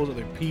tables,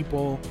 other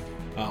people.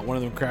 One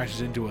of them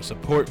crashes into a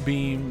support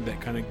beam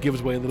that kind of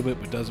gives way a little bit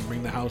but doesn't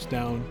bring the house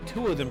down.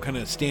 2 of them kind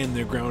of stand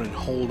their ground and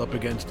hold up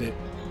against it.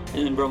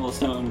 And then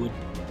Brummelstone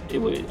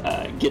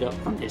would get up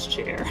from his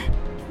chair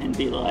and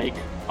be like,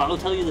 I'll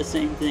tell you the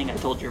same thing I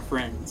told your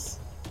friends.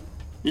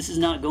 This is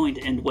not going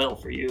to end well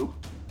for you.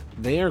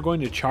 They are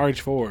going to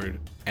charge forward,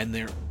 and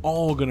they're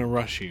all going to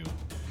rush you.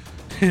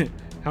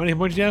 How many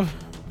points do you have?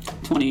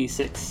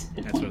 26.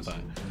 That's what I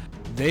thought.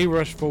 They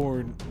rush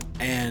forward,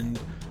 and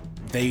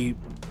they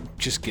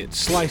just get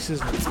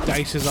slices and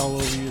dices all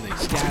over you. They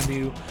stab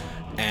you,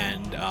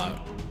 and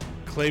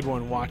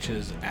Claiborne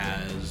watches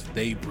as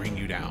they bring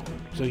you down.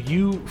 So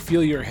you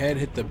feel your head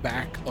hit the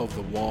back of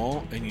the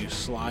wall, and you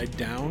slide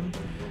down,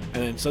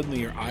 and then suddenly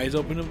your eyes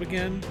open up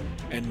again,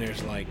 and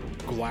there's like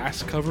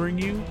glass covering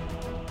you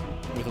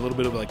with a little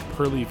bit of like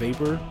pearly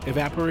vapor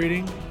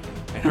evaporating,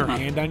 and her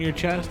hand on your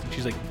chest, and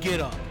she's like,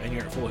 "Get up!" and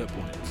you're at full hit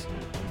points.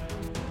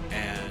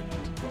 And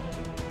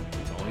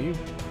it's all you.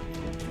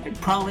 I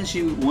promise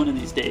you, one of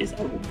these days,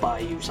 I will buy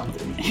you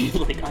something.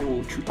 Like,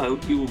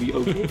 you will be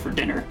okay for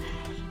dinner.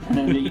 And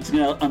then he's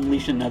gonna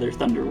unleash another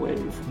thunder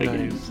wave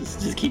again. Nice.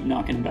 Just keep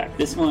knocking him back.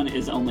 This one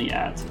is only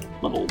at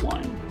level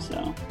 1,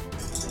 so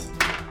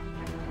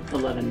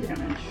 11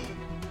 damage.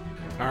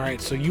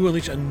 Alright, so you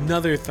unleash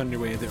another thunder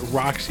wave that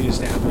rocks the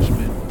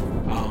establishment.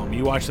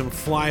 You watch them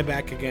fly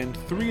back again.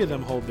 3 of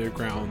them hold their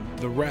ground.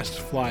 The rest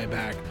fly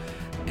back,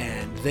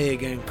 and they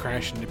again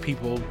crash into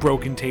people.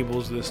 Broken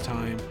tables this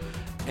time,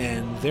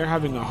 and they're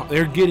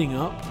getting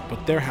up,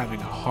 but they're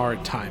having a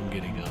hard time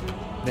getting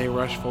up. They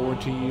rush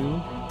forward to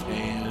you,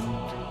 and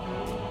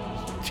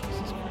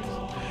Jesus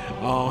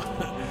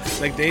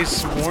Christ, like they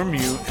swarm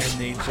you, and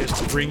they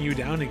just bring you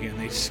down again.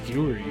 They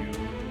skewer you,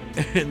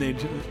 and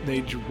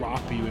they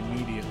drop you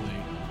immediately.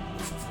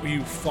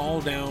 You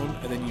fall down,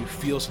 and then you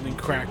feel something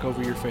crack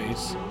over your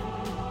face,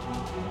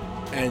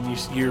 and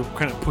you're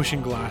kind of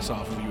pushing glass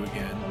off of you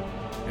again.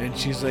 And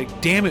she's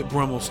like, "Damn it,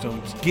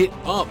 Brummelstones, get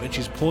up!" And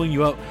she's pulling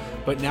you up,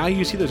 but now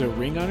you see there's a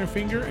ring on her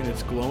finger, and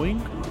it's glowing.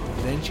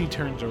 Then she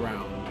turns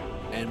around,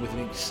 and with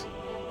an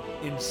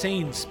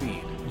insane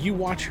speed, you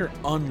watch her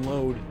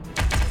unload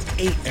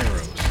 8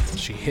 arrows.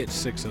 She hits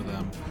 6 of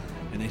them,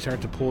 and they start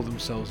to pull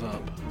themselves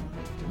up.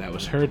 That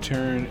was her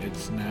turn.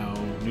 It's now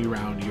new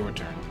round, your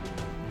turn.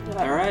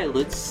 All right,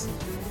 let's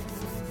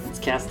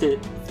cast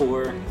it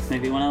for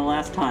maybe one of the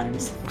last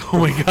times. Oh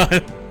my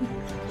god.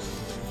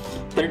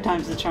 3rd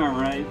time's the charm,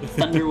 right?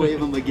 Thunder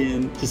wave him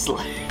again, just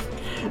like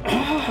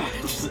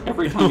just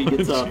every time he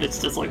gets up,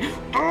 it's just like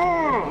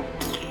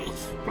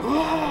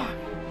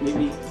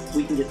maybe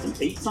we can get some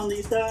 8s on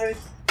these guys.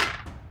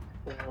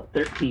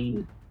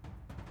 13.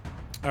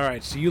 All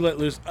right, so you let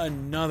loose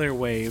another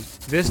wave.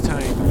 This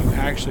time you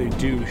actually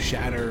do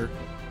shatter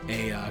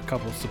a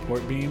couple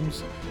support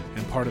beams,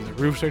 and part of the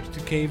roof starts to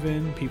cave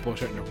in. People are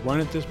starting to run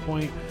at this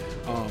point.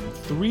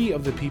 3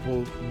 of the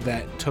people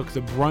that took the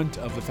brunt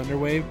of the thunder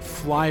wave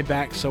fly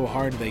back so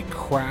hard they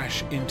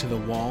crash into the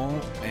wall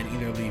and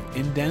either leave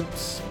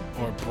indents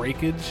or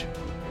breakage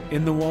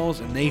in the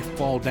walls, and they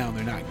fall down.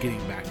 They're not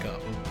getting back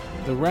up.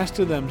 The rest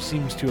of them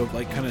seems to have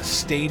like kind of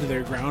stayed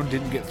their ground,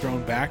 didn't get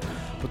thrown back,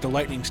 but the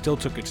lightning still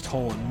took its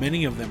toll, and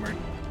many of them are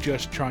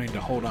just trying to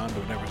hold on to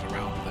whatever's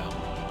around them.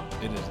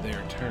 It is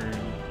their turn,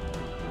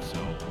 so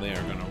they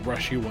are going to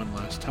rush you one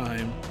last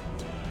time.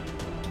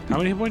 How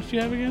many hit points do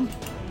you have again?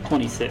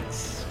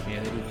 26.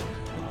 Yeah, they did.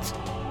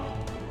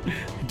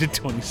 They did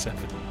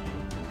 27.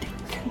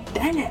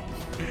 Dang it!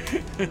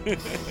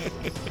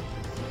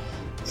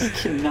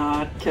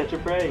 Cannot catch a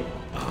break.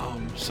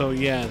 So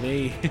yeah,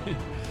 they...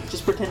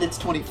 Just pretend it's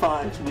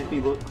 25 to make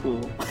me look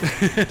cool.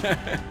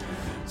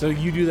 So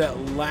you do that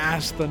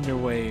last thunder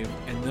wave,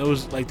 and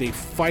those, like, they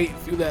fight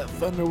through that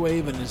thunder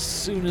wave, and as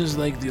soon as,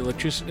 like, the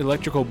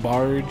electrical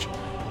barge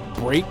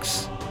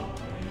breaks,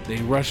 they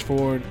rush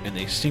forward, and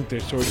they sink their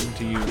swords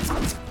into you,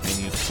 and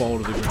you fall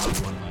to the ground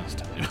one last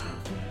time.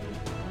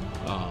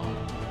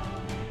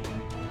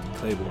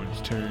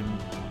 Claiborne's turn.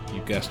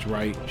 You guessed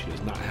right. She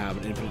does not have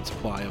an infinite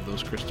supply of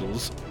those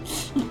crystals.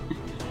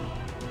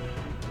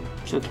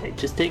 It's okay.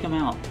 Just take them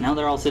out. Now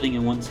they're all sitting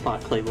in one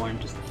spot, Claiborne.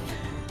 Just...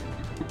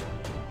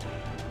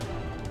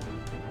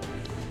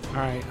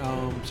 Alright,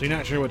 so you're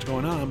not sure what's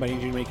going on, but I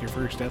need you to make your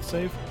first death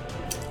save.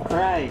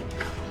 Alright.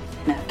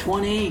 Nat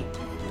 20.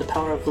 The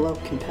power of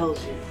love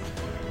compels you.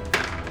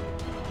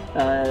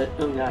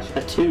 Oh gosh,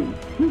 a 2.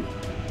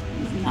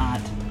 Not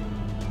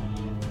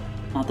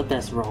the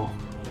best roll.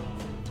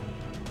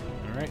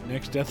 Alright,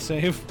 next death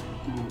save.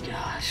 Oh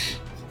gosh.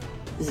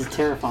 This is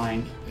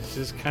terrifying. This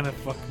is kind of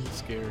fucking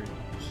scary.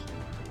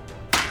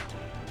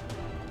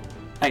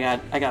 I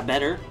got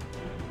better.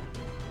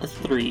 A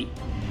 3.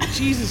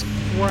 Jesus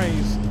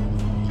Christ.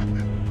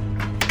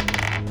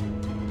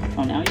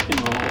 Oh, now you can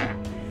roll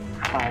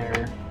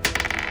higher.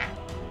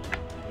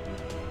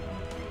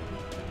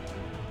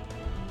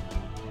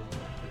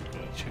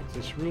 Gotta check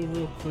this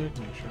real quick,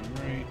 make sure I'm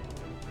right.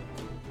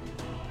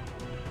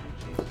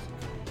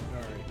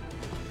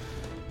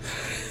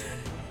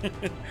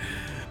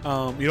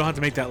 Alright. You don't have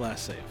to make that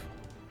last save.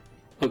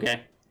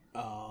 Okay.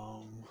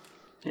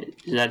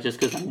 Is that just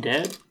because I'm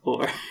dead,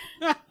 or?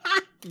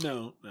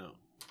 No.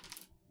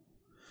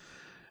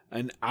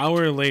 An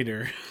hour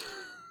later,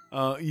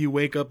 you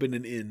wake up in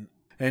an inn,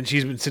 and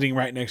she's been sitting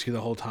right next to you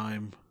the whole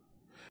time.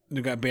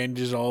 You got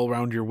bandages all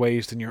around your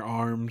waist and your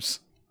arms.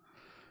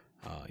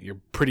 You're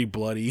pretty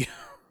bloody.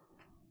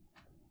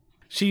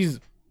 She's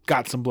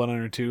got some blood on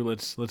her too.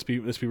 Let's be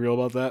real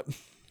about that.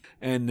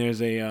 And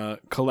there's a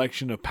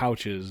collection of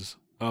pouches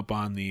up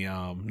on the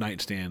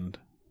nightstand.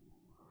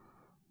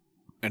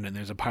 And then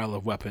there's a pile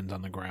of weapons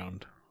on the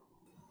ground.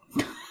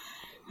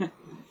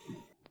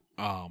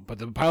 But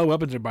the pile of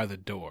weapons are by the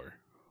door.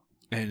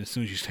 And as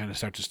soon as she kind of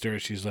starts to stir,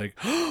 she's like,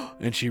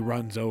 and she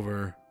runs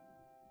over.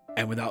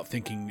 And without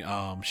thinking,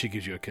 she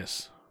gives you a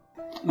kiss.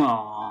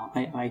 Aw,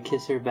 I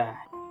kiss her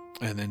back.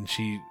 And then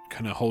she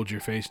kind of holds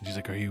your face and she's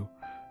like, Are you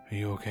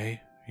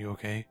okay? Are you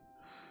okay?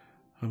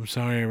 I'm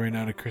sorry I ran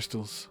out of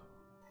crystals.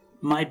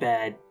 My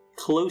bad.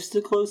 Close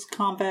to close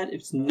combat,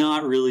 it's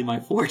not really my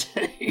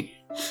forte.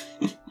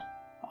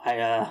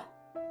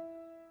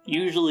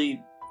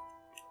 Usually,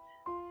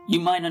 you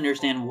might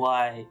understand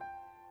why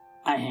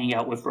I hang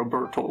out with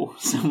Roberto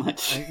so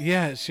much.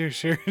 Yeah, sure.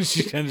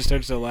 She kind of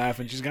starts to laugh,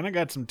 and she's kind of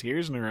got some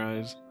tears in her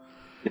eyes.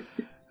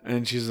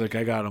 And she's like,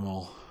 I got them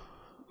all.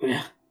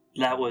 Yeah,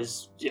 that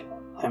was... Yeah,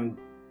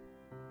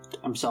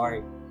 I'm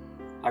sorry.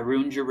 I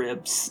ruined your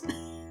ribs.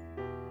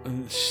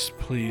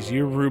 Please,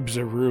 your ribs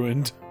are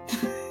ruined.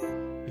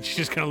 And she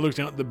just kind of looks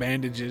down at the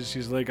bandages.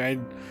 She's like, I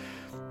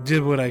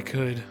did what I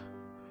could.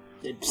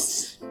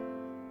 It's...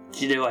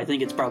 I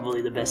think it's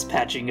probably the best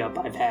patching up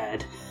I've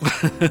had.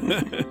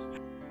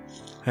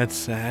 That's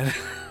sad.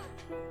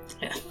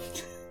 Yeah.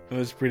 I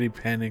was pretty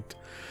panicked.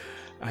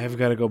 I have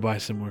got to go buy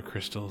some more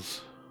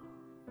crystals.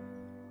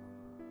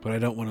 But I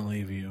don't want to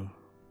leave you.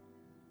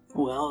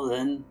 Well,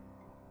 then...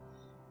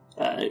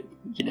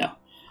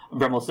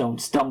 Brummelstone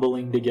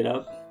stumbling to get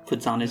up,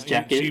 puts on his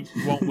jacket.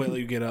 She won't let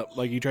you get up.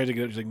 Like, you tried to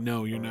get up, she's like,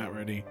 no, you're not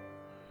ready.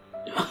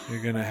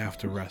 You're going to have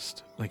to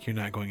rest. Like, you're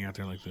not going out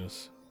there like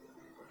this.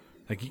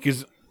 Like,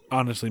 because...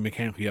 Honestly,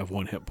 mechanically, you have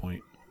 1 hit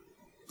point.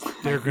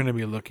 They're going to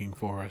be looking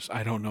for us.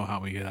 I don't know how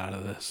we get out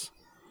of this.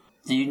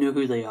 Do you know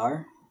who they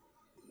are?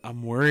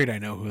 I'm worried I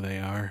know who they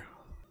are.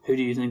 Who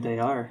do you think they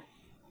are?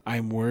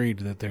 I'm worried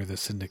that they're the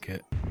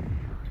Syndicate.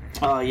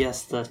 Oh,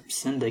 yes, the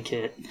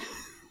Syndicate.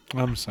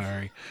 I'm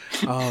sorry.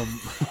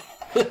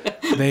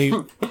 They...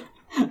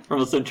 I'm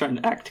also trying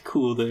to act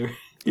cool there.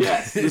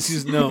 Yes.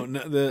 No,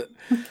 the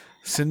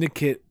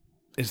Syndicate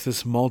is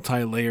this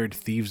multi-layered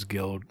thieves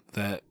guild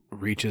that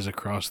reaches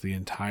across the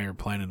entire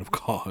planet of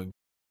Cog.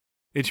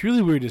 It's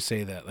really weird to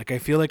say that. Like, I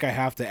feel like I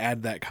have to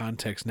add that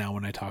context now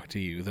when I talk to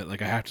you. That,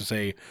 like, I have to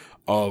say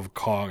of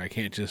Cog. I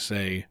can't just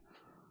say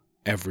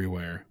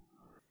everywhere.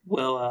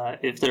 Well,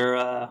 if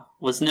there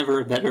was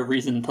never a better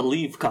reason to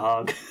leave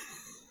Cog.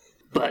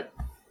 But,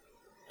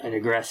 I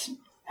digress.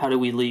 How do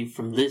we leave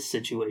from this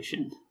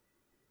situation?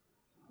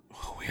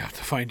 Well, we have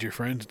to find your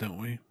friends, don't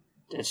we?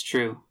 That's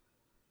true.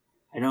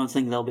 I don't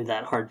think they'll be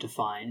that hard to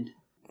find.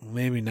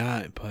 Maybe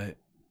not, but...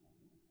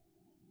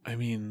 I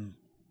mean,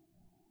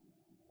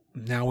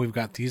 now we've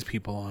got these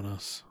people on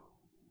us.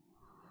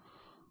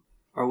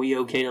 Are we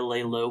okay to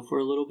lay low for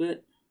a little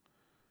bit?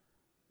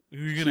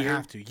 You're going to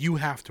have to. You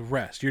have to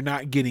rest. You're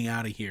not getting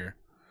out of here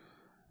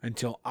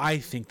until I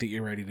think that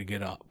you're ready to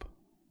get up.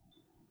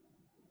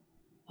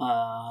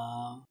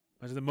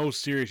 That's the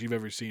most serious you've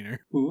ever seen her.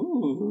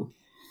 Ooh.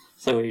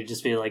 So you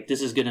just be like,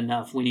 this is good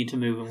enough. We need to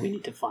move and we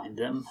need to find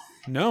them.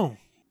 No.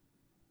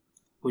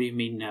 What do you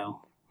mean,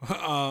 no?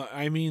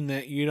 I mean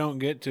that you don't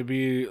get to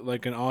be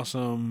like an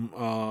awesome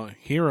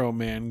hero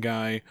man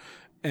guy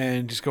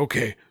and just go,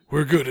 okay,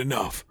 we're good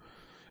enough.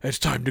 It's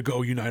time to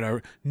go unite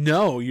our...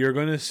 No, you're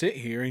going to sit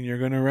here and you're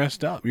going to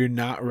rest up. You're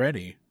not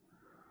ready.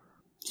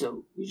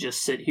 So you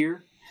just sit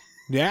here?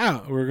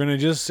 Yeah, we're going to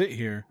just sit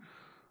here.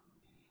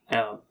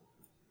 Oh,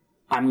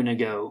 I'm going to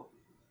go.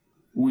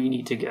 We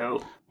need to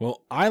go.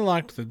 Well, I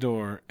locked the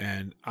door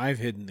and I've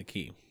hidden the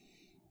key.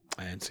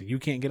 And so you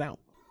can't get out.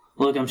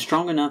 Look, I'm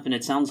strong enough, and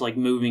it sounds like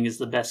moving is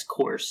the best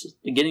course.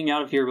 Getting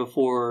out of here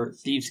before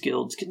thieves'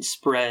 guilds can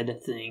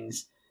spread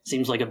things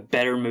seems like a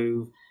better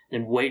move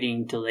than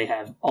waiting till they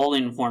have all the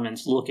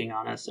informants looking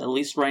on us. At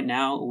least right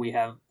now, we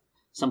have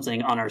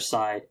something on our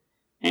side.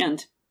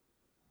 And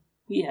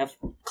we have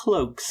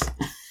cloaks.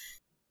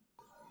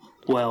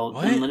 Well,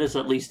 then let us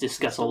at least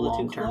discuss a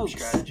long-term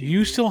strategy.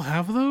 You still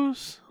have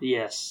those?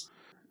 Yes.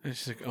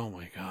 It's like, oh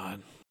my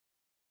god.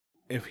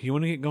 If you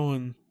want to get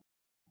going,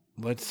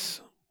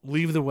 let's...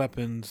 leave the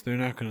weapons. They're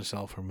not going to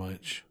sell for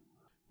much.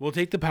 We'll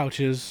take the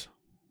pouches.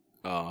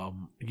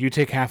 You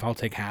take half, I'll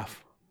take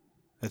half.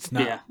 That's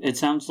not... Yeah, it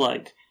sounds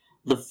like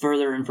the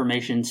further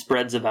information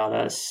spreads about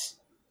us,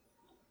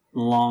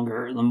 the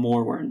longer, the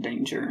more we're in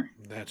danger.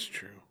 That's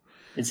true.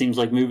 It seems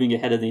like moving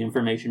ahead of the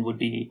information would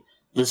be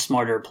the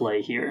smarter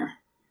play here.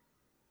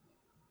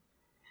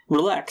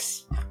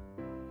 Relax.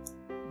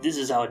 This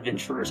is how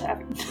adventurers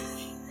happen.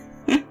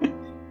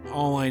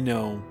 All I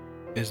know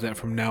is that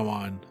from now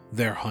on,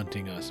 they're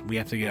hunting us. We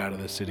have to get out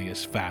of the city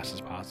as fast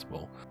as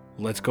possible.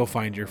 Let's go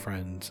find your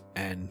friends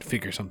and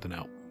figure something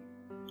out.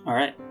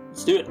 Alright,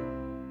 let's do it.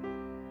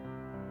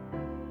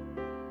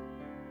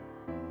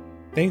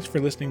 Thanks for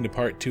listening to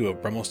part 2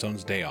 of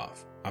Brummelstone's Day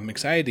Off. I'm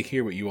excited to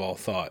hear what you all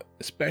thought,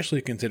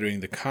 especially considering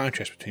the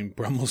contrast between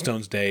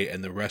Brummelstone's day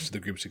and the rest of the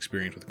group's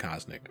experience with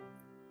Cosnick.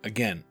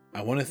 Again,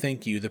 I want to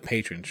thank you, the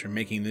patrons, for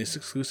making this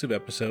exclusive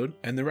episode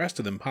and the rest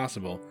of them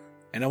possible,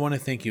 and I want to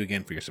thank you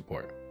again for your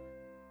support.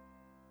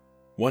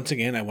 Once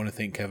again, I want to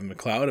thank Kevin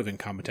MacLeod of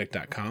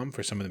Incompetech.com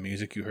for some of the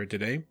music you heard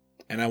today,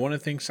 and I want to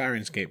thank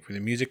Sirenscape for the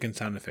music and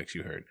sound effects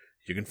you heard.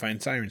 You can find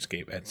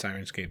Sirenscape at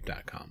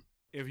Sirenscape.com.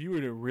 If you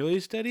were to really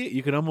study it,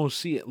 you can almost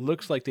see it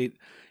looks like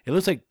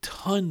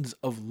tons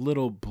of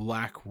little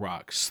black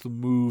rocks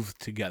smoothed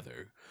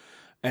together.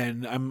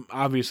 And I'm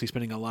obviously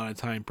spending a lot of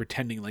time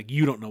pretending like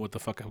you don't know what the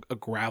fuck a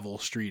gravel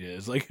street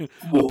is, like a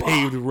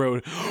paved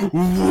road.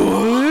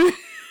 What?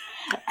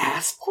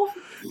 Asphalt?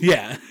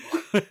 Yeah.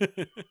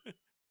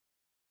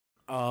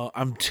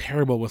 I'm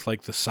terrible with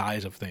like the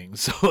size of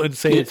things, so let's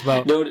say it's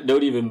about.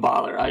 Don't even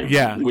bother.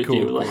 I'm with cool.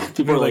 you. Like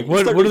people are like,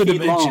 what are the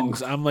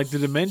dimensions? Long. I'm like the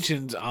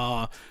dimensions.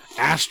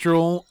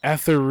 Astral,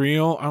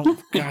 ethereal.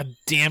 God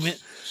damn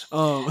it.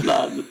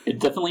 It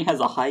definitely has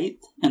a height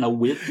and a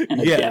width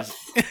and a depth.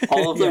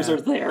 All of those are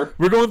there.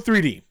 We're going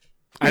 3D.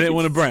 I didn't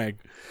want to brag.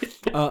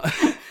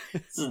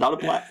 This is not a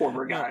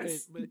platformer,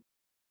 guys.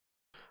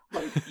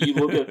 Like you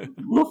look at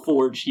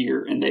LaForge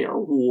here, and they are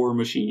war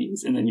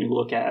machines, and then you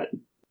look at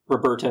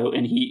Roberto,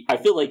 and I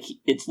feel like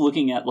it's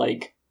looking at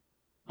like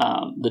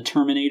the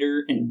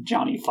Terminator and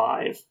Johnny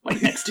Five,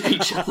 like next to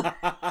each other.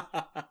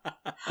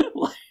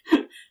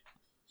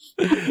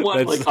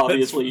 One, like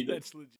obviously. That's legit.